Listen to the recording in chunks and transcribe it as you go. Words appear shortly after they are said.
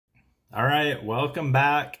All right, welcome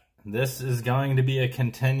back. This is going to be a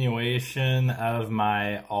continuation of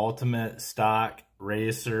my Ultimate Stock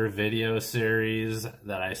Racer video series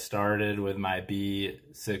that I started with my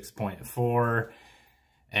B6.4.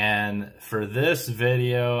 And for this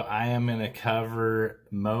video, I am going to cover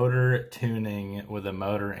motor tuning with a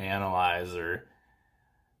motor analyzer.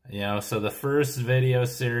 So the first video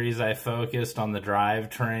series I focused on the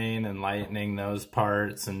drivetrain and lightening those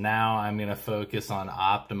parts, and now I'm going to focus on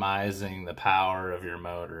optimizing the power of your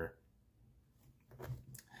motor.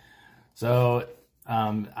 So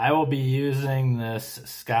I will be using this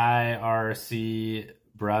SkyRC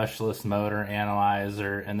brushless motor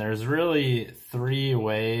analyzer, and there's really three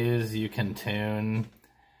ways you can tune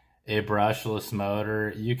a brushless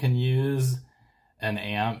motor. You can use an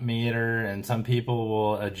amp meter, and some people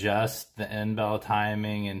will adjust the end bell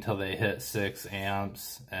timing until they hit 6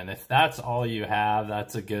 amps, and if that's all you have,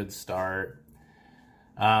 that's a good start.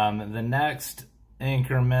 The next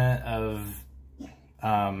increment of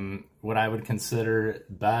what I would consider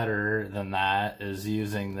better than that is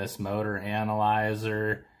using this motor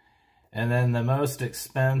analyzer. And then the most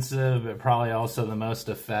expensive, but probably also the most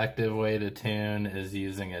effective way to tune is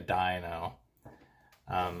using a dyno.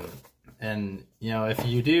 And if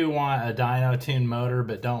you do want a dyno tuned motor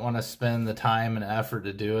but don't want to spend the time and effort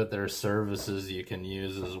to do it, there are services you can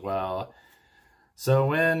use as well. So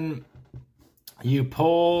when you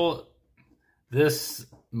pull this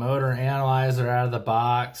motor analyzer out of the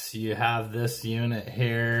box, you have this unit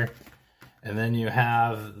here, and then you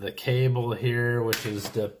have the cable here, which is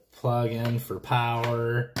to plug in for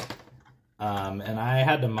power. And I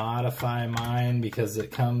had to modify mine because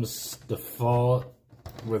it comes default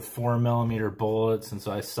with 4mm bullets, and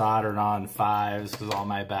so I soldered on 5s because all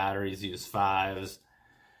my batteries use 5s.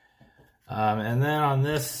 And then on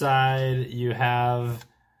this side you have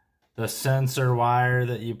the sensor wire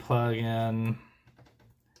that you plug in,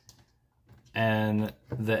 and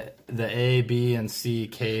the A, B, and C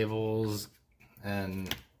cables.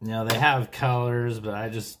 And they have colors, but I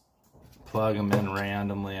just plug them in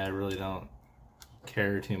randomly. I really don't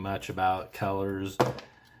care too much about colors.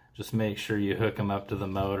 Just make sure you hook them up to the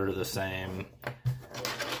motor the same.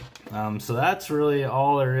 So that's really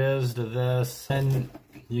all there is to this. And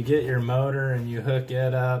you get your motor and you hook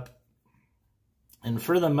it up. And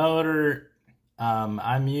for the motor,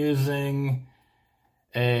 I'm using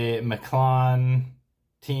a Maclon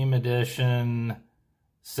Team Edition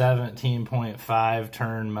 17.5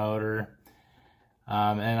 turn motor.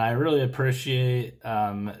 And I really appreciate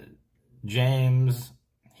James.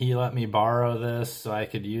 He let me borrow this so I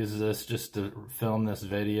could use this just to film this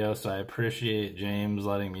video, so I appreciate James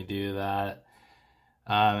letting me do that.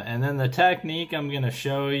 And then the technique I'm going to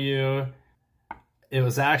show you, it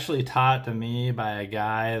was actually taught to me by a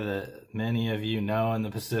guy that many of you know in the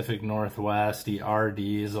Pacific Northwest. He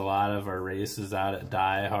RDs a lot of our races out at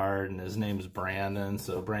Die Hard, and his name's Brandon.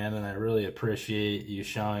 So Brandon, I really appreciate you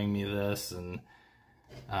showing me this, and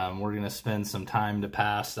we're going to spend some time to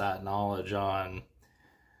pass that knowledge on.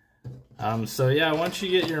 So yeah, once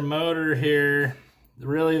you get your motor here,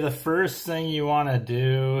 really the first thing you want to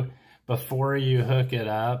do before you hook it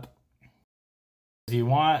up is you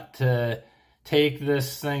want to take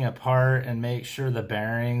this thing apart and make sure the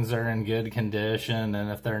bearings are in good condition,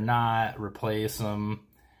 and if they're not, replace them.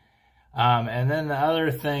 And then the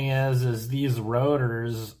other thing is these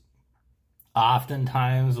rotors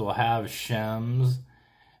oftentimes will have shims,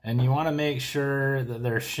 and you want to make sure that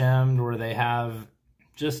they're shimmed where they have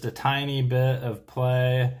just a tiny bit of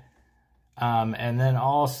play. And then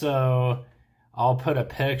also, I'll put a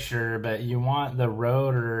picture, but you want the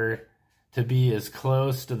rotor to be as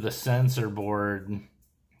close to the sensor board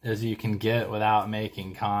as you can get without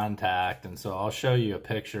making contact. And so I'll show you a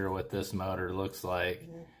picture of what this motor looks like.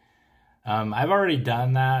 I've already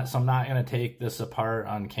done that, so I'm not going to take this apart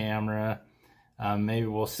on camera. Maybe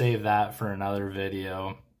we'll save that for another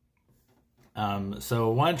video.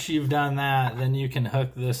 So once you've done that, then you can hook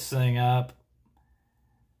this thing up.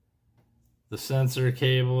 The sensor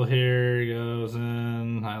cable here goes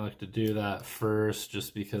in. I like to do that first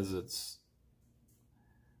just because it's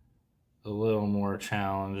a little more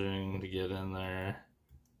challenging to get in there.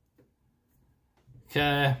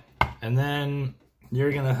 Okay, and then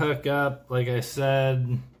you're gonna hook up, like I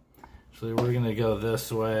said, actually we're gonna go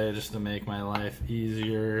this way just to make my life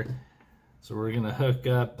easier. So we're gonna hook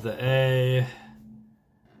up the A, and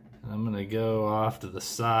I'm gonna go off to the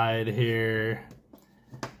side here.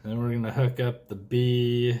 Then we're gonna hook up the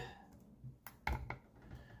B.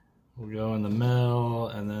 We'll go in the middle,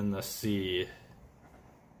 and then the C.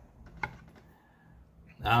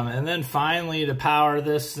 And then finally, to power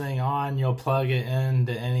this thing on, you'll plug it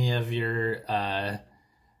into any of your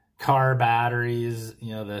car batteries.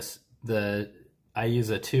 You know, I use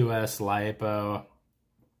a 2S LiPo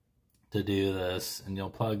to do this, and you'll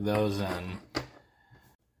plug those in.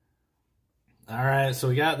 All right, so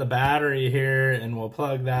we got the battery here, and we'll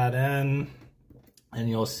plug that in, and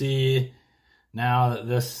you'll see now that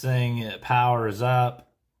this thing, it powers up,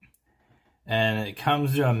 and it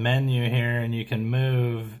comes to a menu here, and you can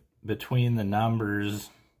move between the numbers.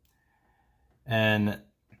 And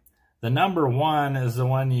the number 1 is the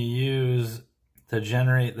one you use to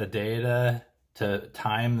generate the data to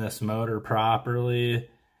time this motor properly.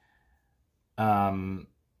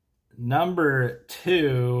 Number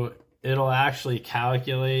 2, it'll actually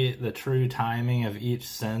calculate the true timing of each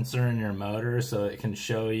sensor in your motor, so it can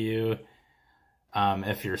show you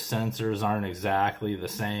if your sensors aren't exactly the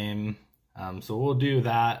same. So we'll do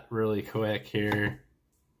that really quick here.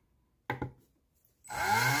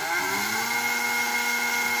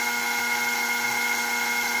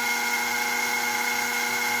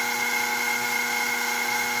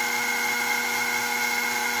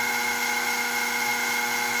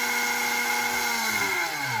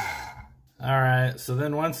 Alright, so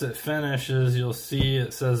then once it finishes, you'll see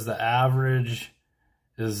it says the average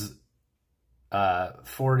is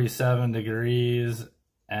 47 degrees,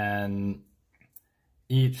 and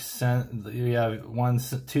you have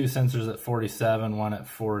 2 sensors at 47, one at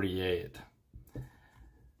 48.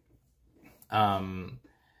 Anyway,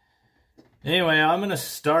 I'm going to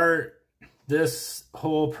start this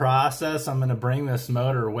whole process. I'm going to bring this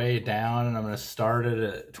motor way down, and I'm going to start it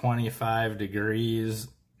at 25 degrees,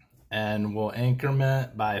 and we'll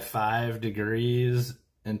increment by 5 degrees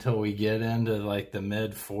until we get into like the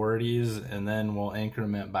mid 40s, and then we'll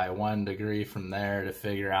increment by 1 degree from there to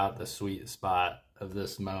figure out the sweet spot of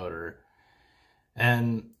this motor.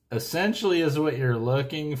 And essentially is what you're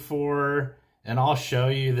looking for, and I'll show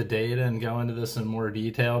you the data and go into this in more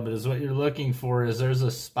detail, but is what you're looking for is there's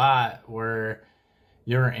a spot where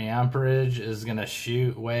your amperage is going to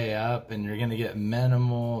shoot way up, and you're going to get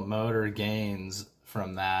minimal motor gains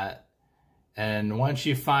from that. And once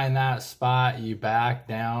you find that spot, you back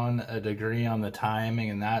down a degree on the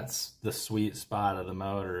timing, and that's the sweet spot of the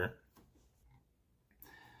motor.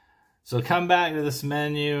 So come back to this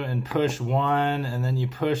menu and push 1, and then you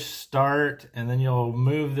push start, and then you'll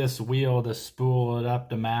move this wheel to spool it up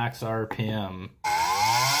to max RPM.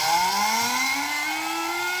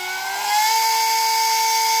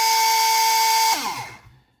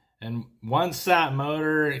 And once that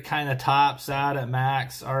motor kind of tops out at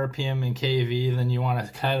max RPM and kV, then you want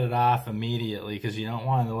to cut it off immediately, because you don't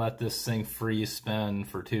want to let this thing free spin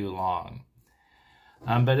for too long.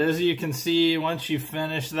 But as you can see, once you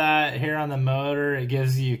finish that here on the motor, it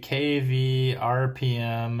gives you kV,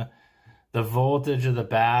 RPM, the voltage of the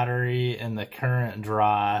battery, and the current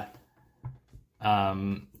draw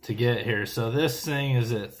to get here. So this thing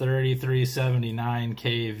is at 3379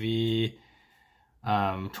 kV.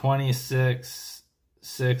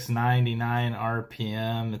 26,699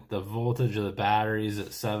 RPM. The voltage of the battery is at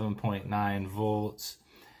 7.9 volts,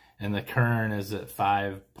 and the current is at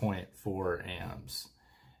 5.4 amps.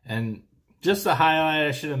 And just to highlight,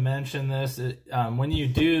 I should have mentioned this, when you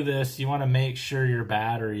do this, you want to make sure your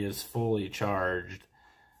battery is fully charged,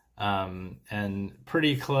 and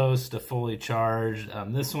pretty close to fully charged.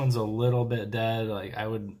 This one's a little bit dead. Like, I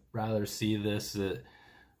would rather see this at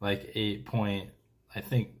like 8. I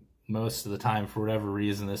think most of the time, for whatever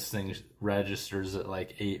reason, this thing registers at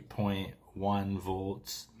like 8.1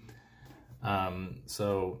 volts.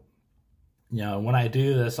 So, you know, when I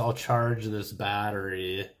do this, I'll charge this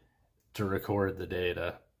battery to record the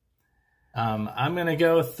data. I'm going to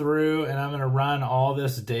go through and I'm going to run all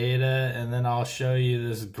this data, and then I'll show you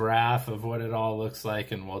this graph of what it all looks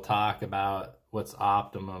like, and we'll talk about what's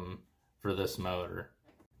optimum for this motor.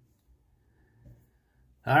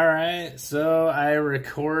 Alright, so I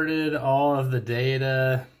recorded all of the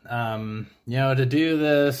data. You know, to do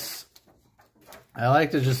this, I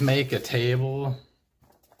like to just make a table.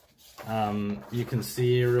 You can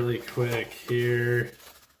see really quick here,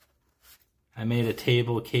 I made a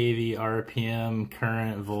table: kV, RPM,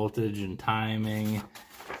 current, voltage, and timing.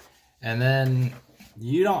 And then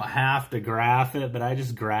you don't have to graph it, but I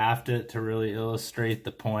just graphed it to really illustrate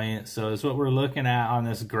the point. So it's what we're looking at on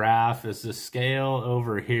this graph is the scale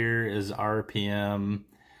over here is RPM,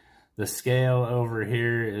 the scale over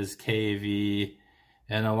here is kV,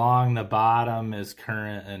 and along the bottom is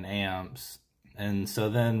current and amps. And so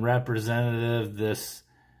then representative, this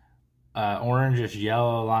orangish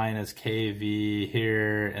yellow line is kV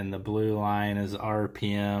here, and the blue line is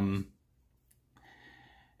RPM.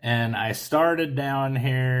 And I started down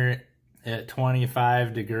here at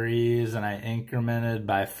 25 degrees and I incremented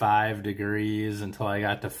by 5 degrees until I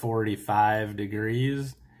got to 45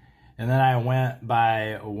 degrees. And then I went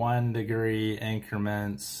by 1 degree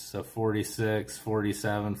increments, so 46,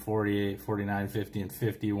 47, 48, 49, 50, and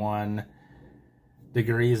 51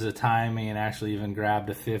 degrees of timing, and actually even grabbed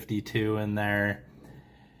a 52 in there.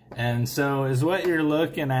 And so is what you're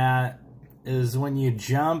looking at is when you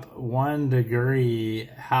jump 1 degree,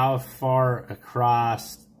 how far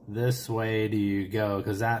across this way do you go?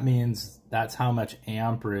 Because that means that's how much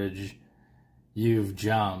amperage you've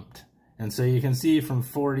jumped. And so you can see from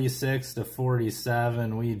 46 to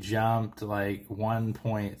 47, we jumped like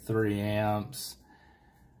 1.3 amps.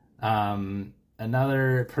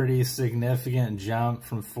 Another pretty significant jump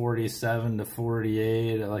from 47 to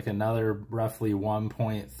 48, like another roughly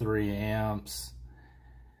 1.3 amps.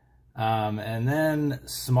 And then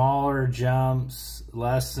smaller jumps,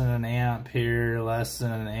 less than an amp here, less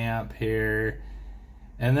than an amp here.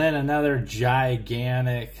 And then another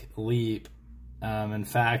gigantic leap. In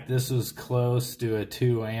fact, this was close to a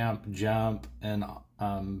 2 amp jump and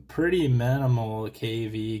pretty minimal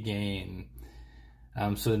KV gain.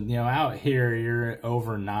 So, you know, out here, you're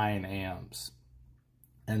over 9 amps.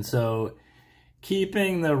 And so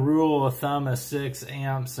keeping the rule of thumb of 6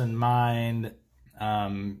 amps in mind,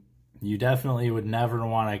 you definitely would never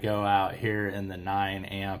want to go out here in the 9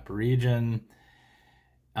 amp region.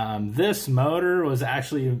 This motor was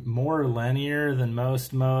actually more linear than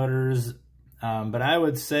most motors. But I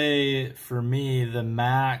would say for me, the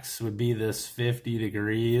max would be this 50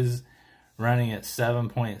 degrees running at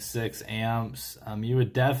 7.6 amps. You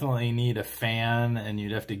would definitely need a fan and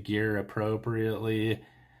you'd have to gear appropriately.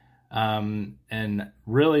 And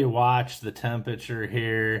really watch the temperature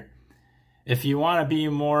here. If you want to be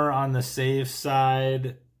more on the safe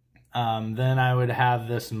side, then I would have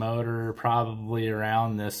this motor probably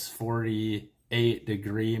around this 48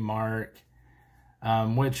 degree mark,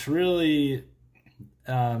 which really,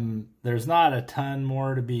 there's not a ton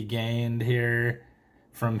more to be gained here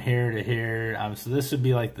from here to here. So this would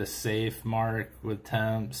be like the safe mark with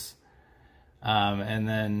temps. And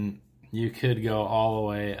then you could go all the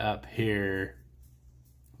way up here.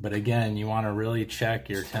 But again, you want to really check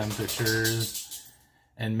your temperatures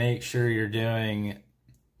and make sure you're doing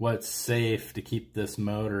what's safe to keep this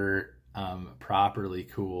motor properly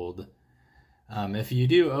cooled. If you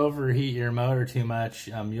do overheat your motor too much,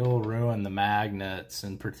 you'll ruin the magnets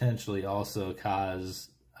and potentially also cause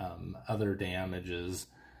other damages.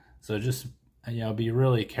 So just, you know, be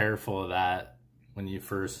really careful of that when you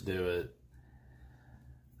first do it.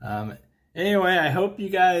 Anyway, I hope you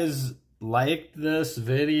guys liked this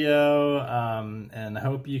video, and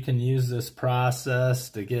hope you can use this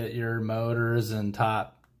process to get your motors in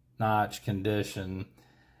top-notch condition.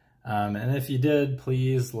 And if you did,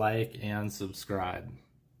 please like and subscribe.